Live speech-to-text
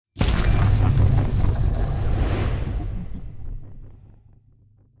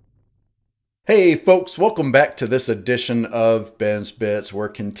Hey folks, welcome back to this edition of Ben's Bits. We're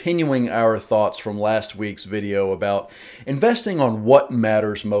continuing our thoughts from last week's video about investing on what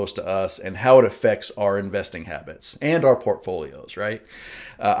matters most to us and how it affects our investing habits and our portfolios, right?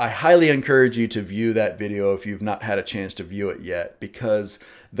 I highly encourage you to view that video if you've not had a chance to view it yet, because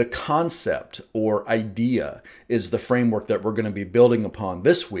the concept or idea is the framework that we're going to be building upon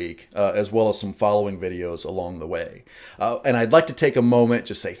this week, as well as some following videos along the way. And I'd like to take a moment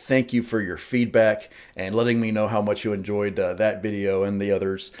to say thank you for your feedback and letting me know how much you enjoyed that video and the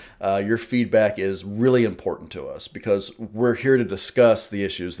others. Your feedback is really important to us because we're here to discuss the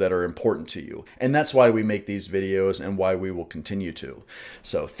issues that are important to you. And that's why we make these videos and why we will continue to.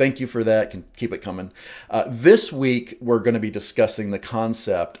 So thank you for that. Keep it coming. This week, we're going to be discussing the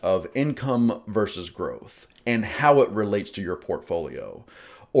concept of income versus growth and how it relates to your portfolio.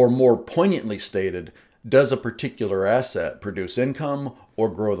 Or more poignantly stated, does a particular asset produce income or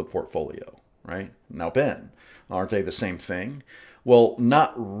grow the portfolio, right? Now, Ben, aren't they the same thing? Well,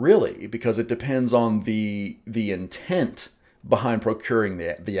 not really, because it depends on the intent behind procuring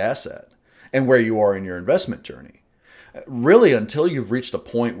the asset and where you are in your investment journey. Really, until you've reached a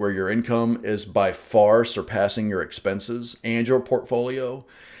point where your income is by far surpassing your expenses and your portfolio,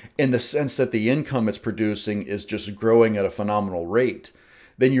 in the sense that the income it's producing is just growing at a phenomenal rate,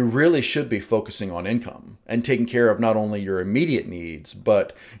 then you really should be focusing on income and taking care of not only your immediate needs,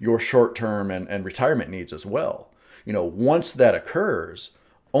 but your short-term and retirement needs as well. You know, once that occurs,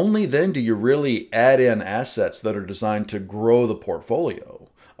 only then do you really add in assets that are designed to grow the portfolio.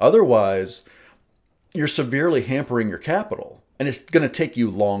 Otherwise, you're severely hampering your capital, and it's going to take you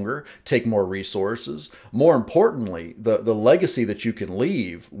longer, take more resources. More importantly, the legacy that you can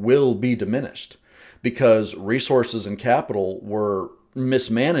leave will be diminished because resources and capital were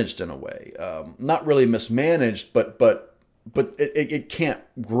mismanaged in a way. Not really mismanaged, but it can't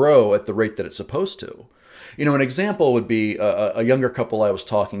grow at the rate that it's supposed to. You know, an example would be a younger couple I was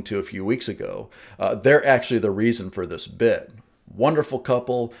talking to a few weeks ago. They're actually the reason for this bit. Wonderful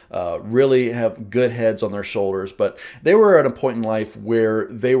couple, really have good heads on their shoulders, but they were at a point in life where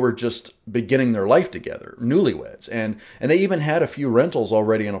they were just beginning their life together, newlyweds, and they even had a few rentals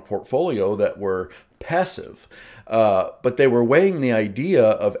already in a portfolio that were passive, but they were weighing the idea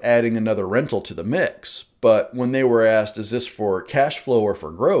of adding another rental to the mix. But when they were asked, is this for cash flow or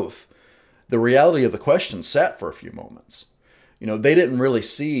for growth, the reality of the question sat for a few moments. You know, they didn't really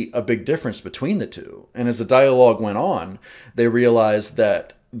see a big difference between the two. And as the dialogue went on, they realized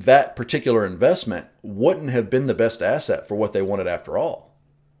that that particular investment wouldn't have been the best asset for what they wanted after all,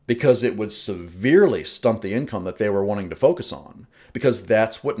 because it would severely stunt the income that they were wanting to focus on, because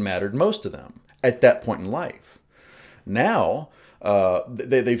that's what mattered most to them at that point in life. Now,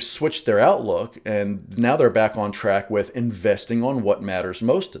 they've switched their outlook, and now they're back on track with investing on what matters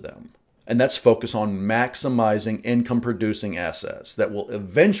most to them. And that's focus on maximizing income-producing assets that will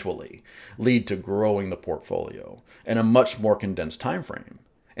eventually lead to growing the portfolio in a much more condensed time frame.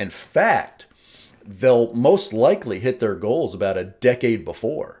 In fact, they'll most likely hit their goals about a decade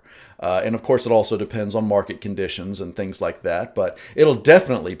before. And of course, it also depends on market conditions and things like that, but it'll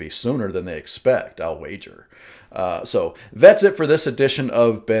definitely be sooner than they expect, I'll wager. So that's it for this edition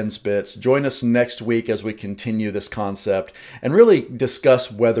of Ben's Bits. Join us next week as we continue this concept and really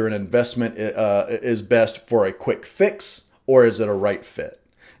discuss whether an investment is best for a quick fix or is it a right fit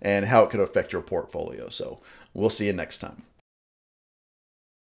and how it could affect your portfolio. So we'll see you next time.